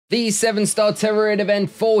The 7-star Tera Raid event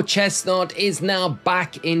for CHESNAUGHT is now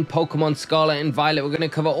back in Pokemon Scarlet and Violet. We're going to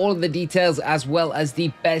cover all of the details as well as the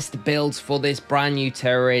best builds for this brand new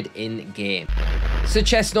Tera Raid in-game. So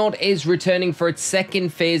CHESNAUGHT is returning for its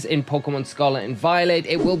second phase in Pokemon Scarlet and Violet.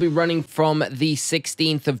 It will be running from the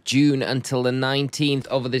 16th of June until the 19th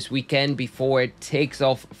over this weekend before it takes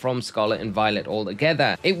off from Scarlet and Violet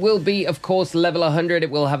altogether. It will be, of course, level 100.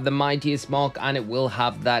 It will have the Mightiest Mark and it will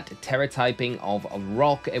have that Terra typing of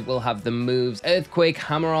Rock. It will have the moves Earthquake,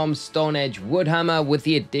 Hammer Arm, Stone Edge, Wood Hammer with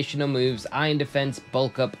the additional moves Iron Defense,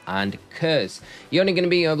 Bulk Up, and Curse. You're only going to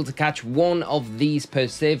be able to catch one of these per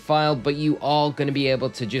save file, but you are going to be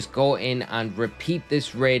able to just go in and repeat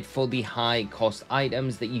this raid for the high cost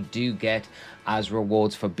items that you do get as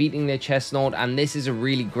rewards for beating the CHESNAUGHT. And this is a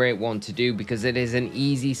really great one to do because it is an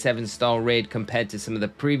easy 7-star raid compared to some of the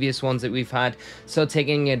previous ones that we've had. So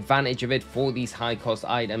taking advantage of it for these high cost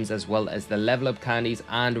items as well as the level up candies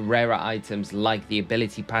and rarer items like the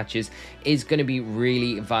ability patches is going to be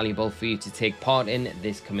really valuable for you to take part in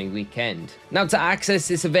this coming weekend. Now, to access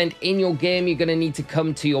this event in your game, you're going to need to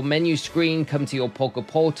come to your menu screen, come to your Poke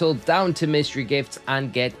Portal, down to mystery gifts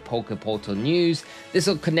and get Poke Portal news. This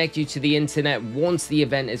will connect you to the internet once the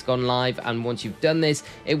event has gone live, and once you've done this,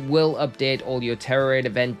 it will update all your Tera Raid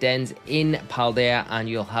event dens in Paldea and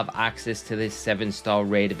you'll have access to this 7-star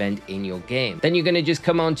raid event in your game. Then you're going to just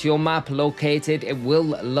come onto your map, locate it. It will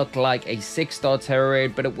look like a 6-star Tera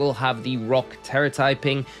Raid, but it will have the Rock Terra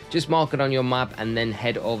typing. Just mark it on your map and then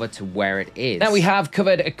head over to where it is. Now, we have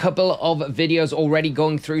covered a couple of videos already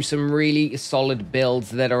going through some really solid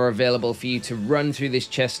builds that are available for you to run through this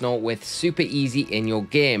CHESNAUGHT with super easy in your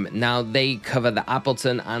game. Now, they cover the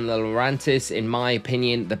Appletun and the Lurantis, in my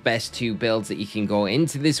opinion, the best two builds that you can go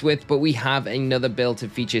into this with, but we have another build to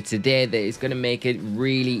feature today that is going to make it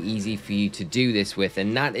really easy for you to do this with,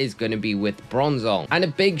 and that is going to be with Bronzong. And a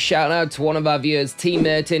big shout out to one of our viewers, T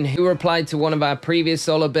Merton, who replied to one of our previous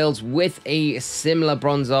solo builds with a similar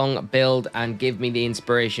Bronzong build and gave me the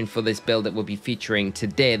inspiration for this build that we'll be featuring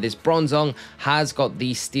today. This Bronzong has got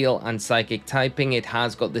the Steel and Psychic typing. It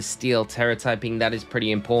has got the Steel Terra typing. That is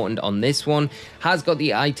pretty important on this one. Has got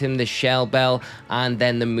the item, the Shell Bell, and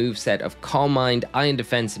then the moveset of Calm Mind, Iron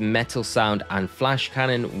Defense, Metal Sound, and Flash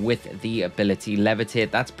Cannon with the ability Levitate.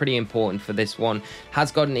 That's pretty important for this one.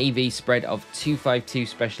 Has got an EV spread of 252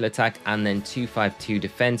 special attack and then 252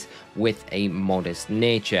 defense with a modest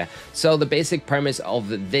nature. So the basic premise of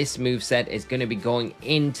this moveset is going to be going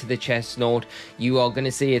into the CHESNAUGHT. You are going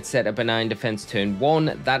to see it set up an Iron Defense turn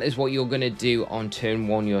 1. That is what you're going to do on turn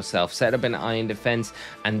 1 yourself. Set up an Iron Defense,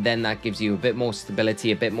 and then that gives you a bit more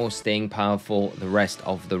stability, a bit more staying power for the rest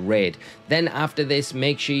of the raid. Then after this,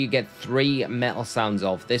 make sure you get 3 Metal Sounds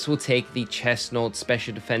off. This will take the CHESNAUGHT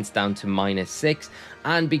special defense down to -6,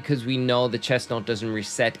 and because we know the CHESNAUGHT doesn't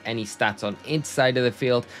reset any stats on its side of the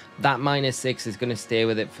field, that -6 is going to stay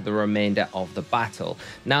with it for the remainder of the battle.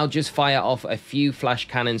 Now just fire off a few flash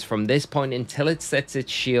cannons from this point until it sets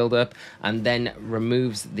its shield up and then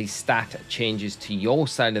removes the stat changes to your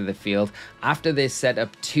side of the field. After this, set up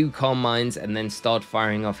 2 Calm Minds and then start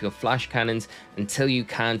firing off your flash cannons until you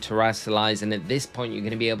can terrestrialize, and at this point you're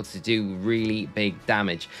going to be able to do really big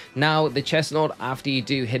damage. Now the CHESNAUGHT, after you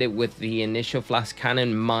do hit it with the initial flash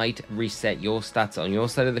cannon, might reset your stats on your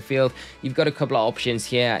side of the field. You've got a couple of options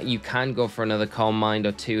here. You can go for another Calm Mind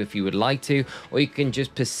or 2 if you would like to, or you can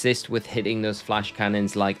just persist with hitting those flash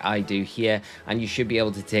cannons like I do here, and you should be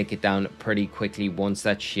able to take it down pretty quickly once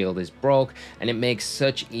that shield is broke. And it makes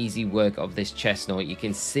such easy work of this CHESNAUGHT. You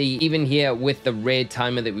can see even here with the raid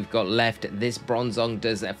timer that we've got left, this Bronzong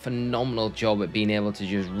does a phenomenal job at being able to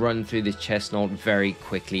just run through this CHESNAUGHT very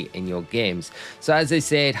quickly in your games. So as I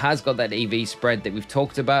say, it has got that EV spread that we've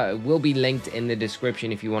talked about. It will be linked in the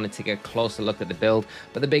description if you want to take a closer look at the build,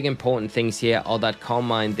 but the big important things here are that Calm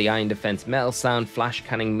Mind, the Iron Defense, Metal Sound, Flash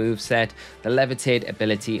Cannon moveset, the Levitate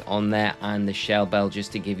ability on there, and the Shell Bell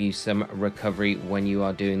just to give you some recovery when you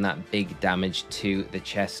are doing that big damage to the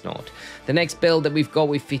CHESNAUGHT. The next build that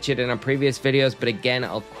we've featured in our previous videos, but again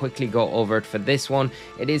I'll quickly go over it for this one.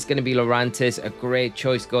 It is going to be Lurantis, a great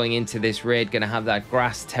choice going into this raid. Going to have that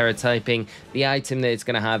Grass Terra typing. The item that it's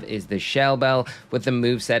going to have is the Shell Bell with the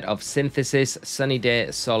moveset of Synthesis, Sunny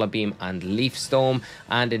Day, Solar Beam, and Leaf Storm,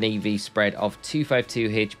 and an EV spread of 252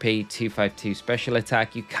 HP, 252 special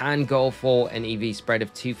attack. You can go for an EV spread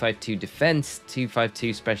of 252 defense,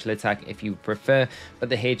 252 special attack if you prefer, but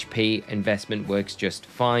the HP investment works just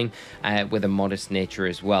fine with a modest nature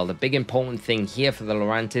as well. The big important thing here for the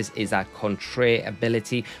Lurantis is that Contre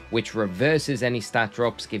ability, which reverses any stat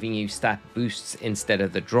drops, giving you stat boosts instead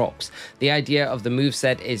of the drops. The idea of the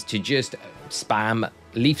moveset is to just spam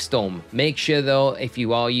Leaf Storm. Make sure though, if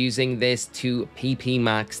you are using this to PP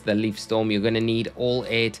max the Leaf Storm, you're going to need all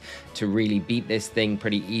 8 to really beat this thing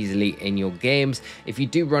pretty easily in your games. If you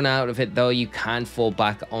do run out of it though, you can fall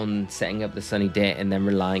back on setting up the Sunny Day and then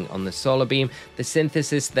relying on the Solar Beam. The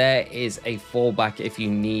Synthesis there is a fallback if you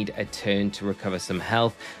need a turn to recover some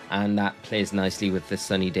health, and that plays nicely with the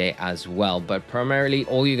Sunny Day as well. But primarily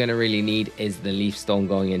all you're going to really need is the Leaf Storm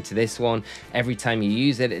going into this one. Every time you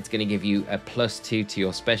use it, it's going to give you a +2 to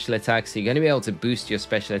your special attack, so you're going to be able to boost your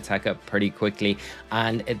special attack up pretty quickly,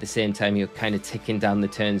 and at the same time you're kind of ticking down the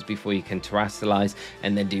turns before you can terrestrialize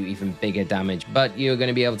and then do even bigger damage. But you're going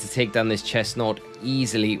to be able to take down this Chesnaught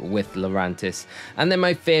easily with Lurantis. And then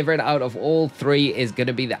my favorite out of all 3 is going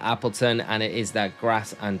to be the Appletun, and it is that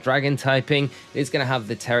grass and dragon typing. It's going to have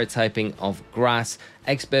the Tera typing of grass.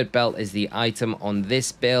 Expert Belt is the item on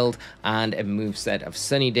this build, and a moveset of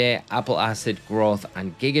Sunny Day, Apple Acid, Growth,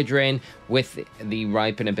 and Giga Drain. With the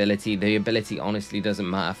Ripen ability, the ability honestly doesn't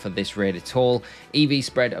matter for this raid at all. EV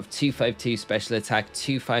spread of 252 special attack,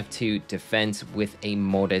 252 defense with a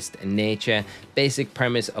modest nature. Basic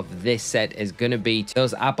premise of this set is going to be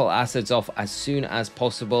those Apple Acids off as soon as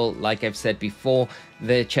possible. Like I've said before,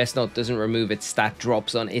 the Chesnaught doesn't remove its stat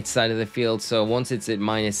drops on its side of the field, so once it's at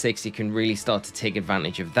 -6, you can really start to take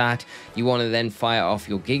advantage of that. You want to then fire off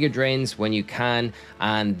your Giga Drains when you can,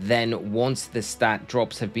 and then once the stat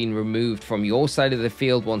drops have been removed from your side of the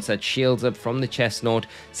field, once that shields up from the Chesnaught,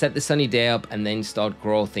 set the Sunny Day up and then start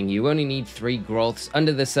growthing. You only need 3 growths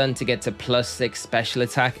under the sun to get to +6 special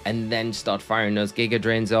attack, and then start firing those Giga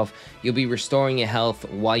Drains off. You'll be restoring your health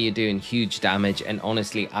while you're doing huge damage, and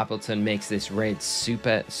honestly, Appletun makes this raid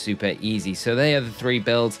super easy. So they are the 3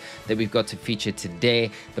 builds that we've got to feature today.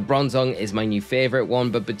 The Bronzong is my new favorite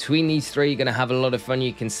one, but between these 3 you're going to have a lot of fun.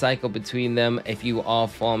 You can cycle between them if you are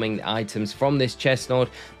farming the items from this Chesnaught,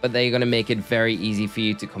 but they're going to make it very easy for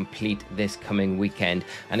you to complete this coming weekend,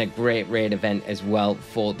 and a great raid event as well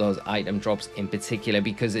for those item drops in particular,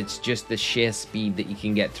 because it's just the sheer speed that you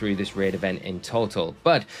can get through this raid event in total.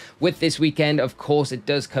 But with this weekend, of course, it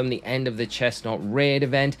does come the end of the Chesnaught raid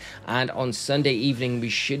event, and on Sunday evening we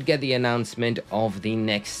should get the announcement of the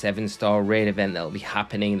next 7-star raid event that will be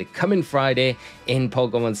happening the coming Friday in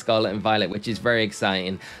Pokemon Scarlet and Violet, which is very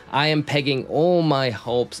exciting. I am pegging all my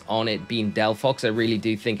hopes on it being Delphox. I really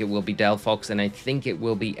do think it will be Delphox, and I think it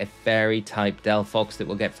will be a fairy type Delphox that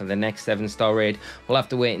we'll get for the next 7-star raid. We'll have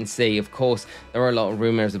to wait and see. Of course, there are a lot of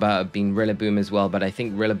rumors about it being Rillaboom as well, but I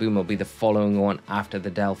think Rillaboom will be the following one after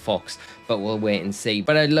the Delphox, but we'll wait and see.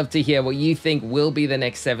 But I'd love to hear what you think will be the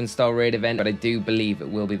next 7-star raid event, but I do believe it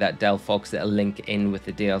will be that Delphox that'll link in with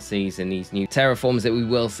the DLCs and these new terraforms that we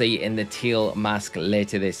will see in the teal mask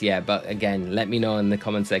later this year. But again, let me know in the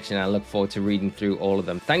comment section. I look forward to reading through all of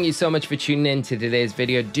them. Thank you so much for tuning in to today's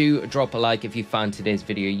video. Do drop a like if you found today's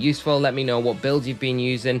video useful. Let me know what builds you've been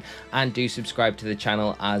using, and do subscribe to the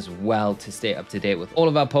channel as well to stay up to date with all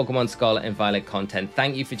of our Pokemon Scarlet and Violet content.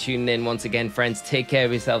 Thank you for tuning in once again, friends. Take care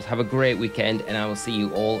of yourselves, have a great weekend, and I will see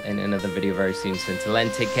you all in another video very soon. So until then,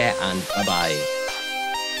 take care and bye bye.